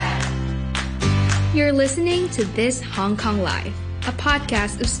You're listening to This Hong Kong Live, a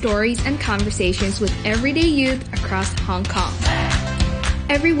podcast of stories and conversations with everyday youth across Hong Kong.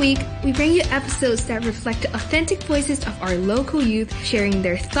 Every week, we bring you episodes that reflect the authentic voices of our local youth, sharing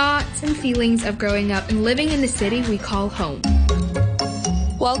their thoughts and feelings of growing up and living in the city we call home.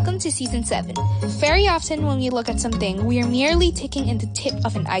 Welcome to Season 7. Very often when we look at something, we are merely taking in the tip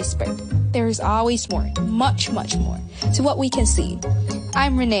of an iceberg. There is always more, much more, to what we can see.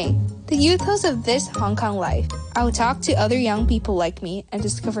 I'm Renee, the youth host of This Hong Kong Life. I will talk to other young people like me and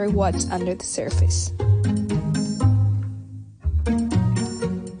discover what's under the surface.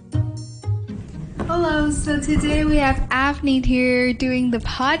 Hello, so today we have Avneet here doing the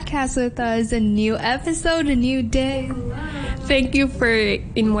podcast with us. A new episode, a new day. Hello. Thank you for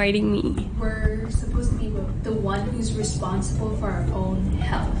inviting me. We're supposed to be the one who's responsible for our own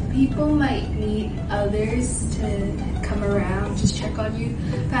health. People might need others to come around, just check on you.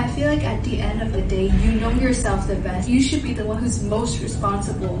 But I feel like at the end of the day, you know yourself the best. You should be the one who's most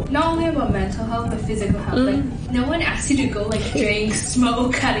responsible. Not only about mental health, but physical health. Like, no one asks you to go drink,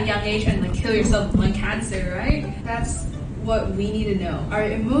 smoke at a young age and kill yourself with cancer, right? That's what we need to know. Our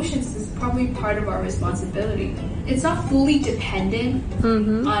emotions is probably part of our responsibility. It's not fully dependent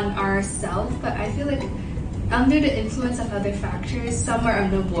on ourselves, but I feel like under the influence of other factors, some are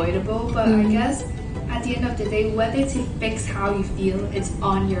unavoidable, but I guess at the end of the day, whether to fix how you feel, it's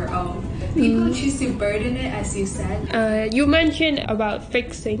on your own. People choose to burden it, as you said. You mentioned about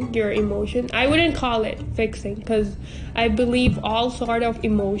fixing your emotion. I wouldn't call it fixing, because I believe all sort of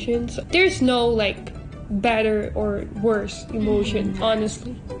emotions, there's no better or worse emotion,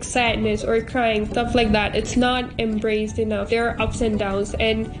 honestly. Sadness or crying, stuff like that, it's not embraced enough. There are ups and downs,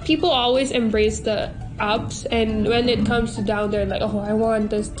 and people always embrace the ups, and when it comes to down, they're like, oh, I want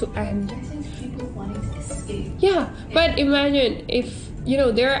this to end. I think people wanting to escape. Yeah, but imagine if,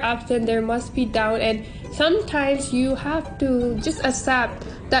 there are ups and there must be down, and sometimes you have to just accept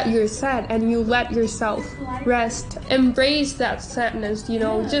that you're sad and you let yourself rest. Embrace that sadness,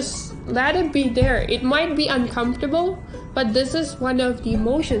 just let it be there. It might be uncomfortable, but this is one of the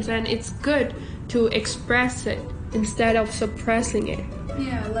emotions, and it's good to express it instead of suppressing it.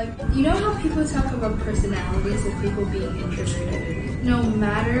 Yeah, you know how people talk about personalities of people being introverted? No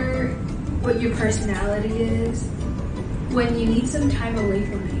matter what your personality is, when you need some time away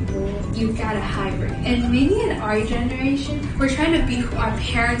from people, you've got a hybrid. And maybe in our generation, we're trying to be who our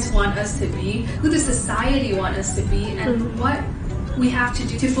parents want us to be, who the society want us to be, and what we have to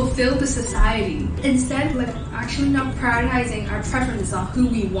do to fulfill the society. Instead, actually not prioritizing our preferences on who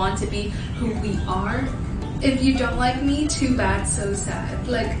we want to be, who we are. If you don't like me, too bad, so sad.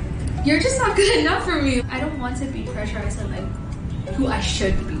 You're just not good enough for me. I don't want to be pressurized on who I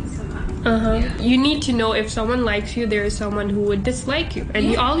should be somehow. Yeah. You need to know if someone likes you, there is someone who would dislike you,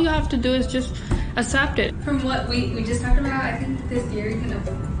 and all you have to do is just accept it. From what we just talked about, I think this theory can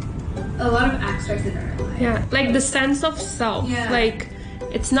have a lot of aspects in our life. Yeah, the sense of self. Yeah.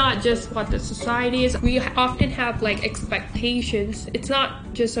 It's not just what the society is. We often have expectations. It's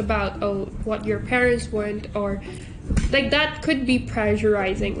not just about what your parents want, or that could be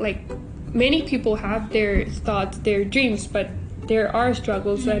pressurizing. Many people have their thoughts, their dreams, but there are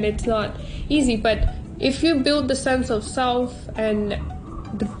struggles and it's not easy. But if you build the sense of self and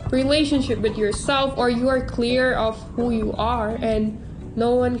the relationship with yourself, or you are clear of who you are, and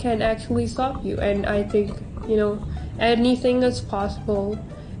no one can actually stop you. And I think, anything is possible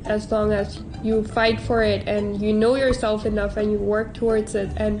as long as you fight for it and you know yourself enough and you work towards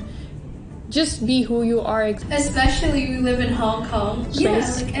it and just be who you are. Especially we live in Hong Kong. Yeah,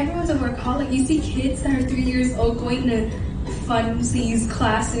 everyone's a workaholic. You see kids that are 3 years old going to funsies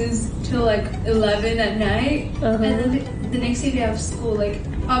classes till 11 at night, and then the next day they have school.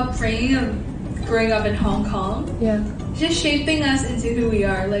 Upbringing of growing up in Hong Kong, just shaping us into who we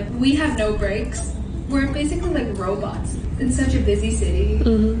are. We have no breaks. We're basically robots in such a busy city.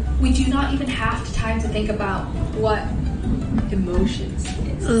 We do not even have the time to think about what emotions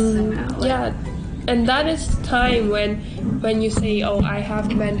is somehow. Yeah, and that is time when you say, oh, I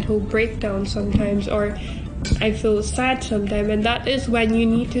have mental breakdown sometimes, or I feel sad sometimes, and that is when you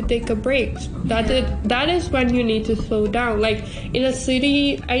need to take a break. That is when you need to slow down. In a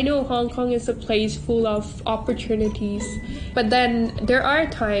city, I know Hong Kong is a place full of opportunities, but then there are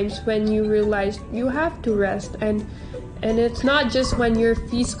times when you realize you have to rest, and it's not just when you're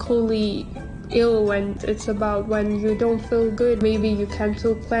physically ill, when it's about when you don't feel good. Maybe you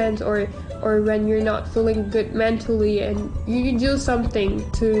cancel plans, or when you're not feeling good mentally, and you do something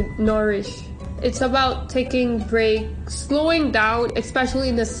to nourish It's about taking breaks, slowing down, especially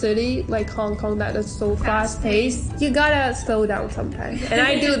in a city like Hong Kong that is so fast-paced. You gotta slow down sometimes. And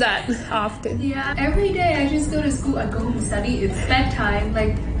I do that often. Yeah, every day I just go to school, I go home and study, it's bedtime.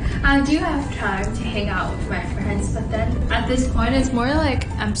 Like, I do have time to hang out with my friends, but then at this point it's more like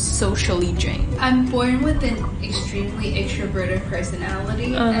I'm socially drained. I'm born with an extremely extroverted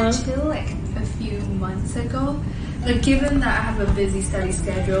personality until like a few months ago. Like, given that I have a busy study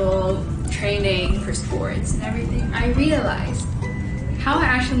schedule, training for sports and everything, I realized how I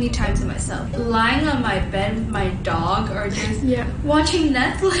actually need time to myself. Lying on my bed with my dog or just watching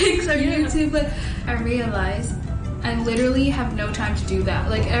Netflix or YouTube, but I realized I literally have no time to do that.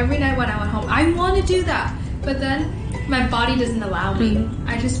 Like, every night when I went home, I want to do that, but then my body doesn't allow me.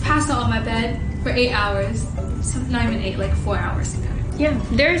 I just pass out on my bed for 8 hours. Not even 8, like 4 hours sometimes. Yeah,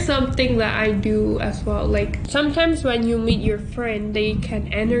 there's something that I do as well. Like, sometimes when you meet your friend, they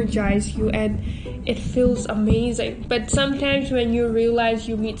can energize you and it feels amazing. But sometimes when you realize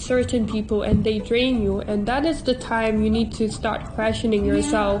you meet certain people and they drain you, and that is the time you need to start questioning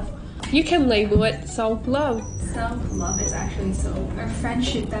yourself. You can label it self-love. Self-love is actually so. A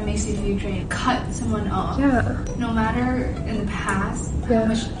friendship that makes you feel drained. Cut someone off. Yeah. No matter in the past how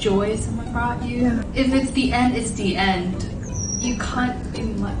much joy someone brought you. Yeah. If it's the end, it's the end. You can't do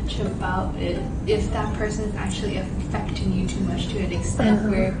much about it if that person is actually affecting you too much to an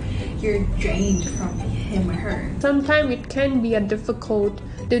extent where you're drained from him or her. Sometimes it can be a difficult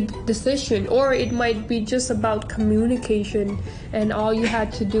decision, or it might be just about communication and all you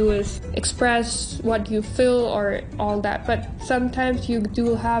had to do is express what you feel or all that. But sometimes you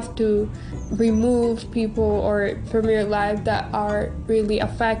do have to remove people or from your life that are really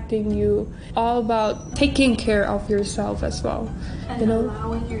affecting you. All about taking care of yourself as well. And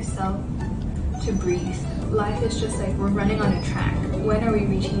allowing yourself to breathe. Life is just like we're running on a track. When are we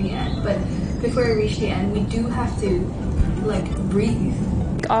reaching the end? But before we reach the end, we do have to like breathe.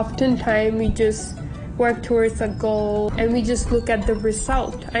 Oftentimes we just work towards a goal and we just look at the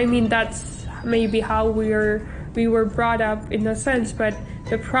result. I mean, that's maybe how we were brought up in a sense, but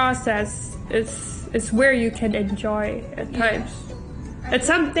the process is where you can enjoy at times. It's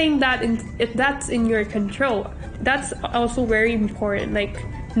something that's in your control. That's also very important, like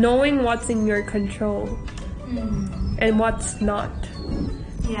knowing what's in your control and what's not.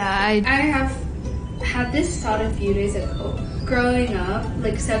 Yeah, I have had this thought a few days ago. Growing up,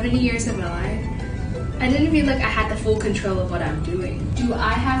 like 70 years of my life, I didn't feel like I had the full control of what I'm doing. Do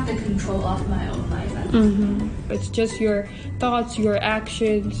I have the control of my own life? It's just your thoughts, your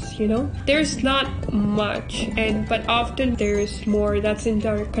actions, There's not much, but often there's more that's in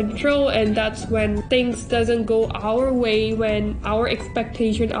our control, and that's when things doesn't go our way, when our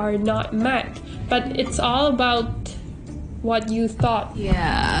expectations are not met. But it's all about what you thought.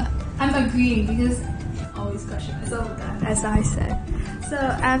 Yeah, I'm agreeing because I always question myself with that, as I said. So,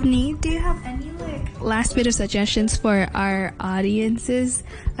 Avneet, do you have any last bit of suggestions for our audiences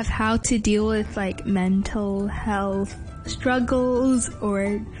of how to deal with mental health struggles,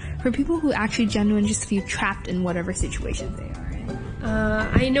 or for people who actually genuinely just feel trapped in whatever situations they are in?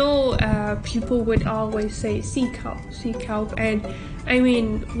 I know people would always say seek help, and I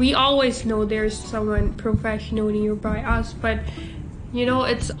mean, we always know there's someone professional nearby us, but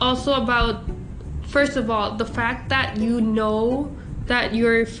it's also about, first of all, the fact that that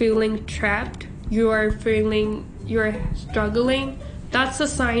you're feeling trapped, you're struggling. That's a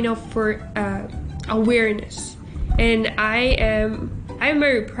sign of awareness, and I'm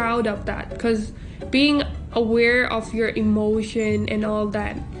very proud of that, because being aware of your emotion and all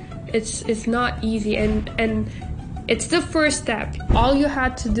that, it's not easy, and it's the first step. All you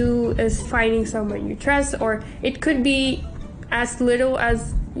had to do is finding someone you trust, or it could be as little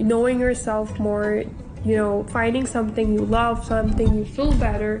as knowing yourself more, finding something you love, something you feel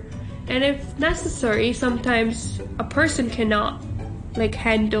better. And if necessary, sometimes a person cannot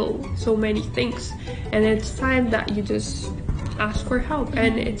handle so many things, and it's time that you just ask for help,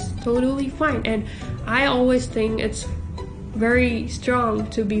 and it's totally fine. And I always think it's very strong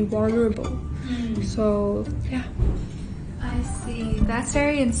to be vulnerable. So yeah, I see. That's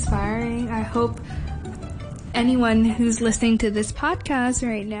very inspiring. I hope anyone who's listening to this podcast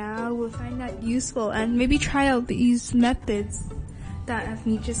right now will find that useful and maybe try out these methods that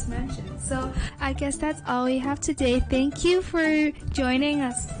Avneet just mentioned. So I guess that's all we have today. Thank you for joining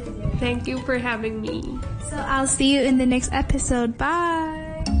us today. Thank you for having me. So I'll see you in the next episode.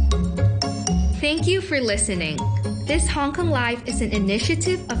 Bye! Thank you for listening. This Hong Kong Live is an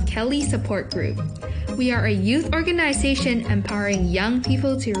initiative of Kelly Support Group. We are a youth organization empowering young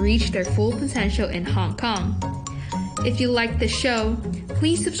people to reach their full potential in Hong Kong. If you like the show,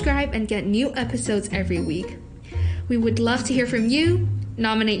 please subscribe and get new episodes every week. We would love to hear from you.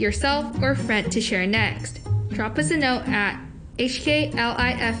 Nominate yourself or friend to share next. Drop us a note at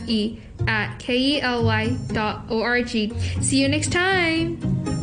hklife@kely.org. See you next time!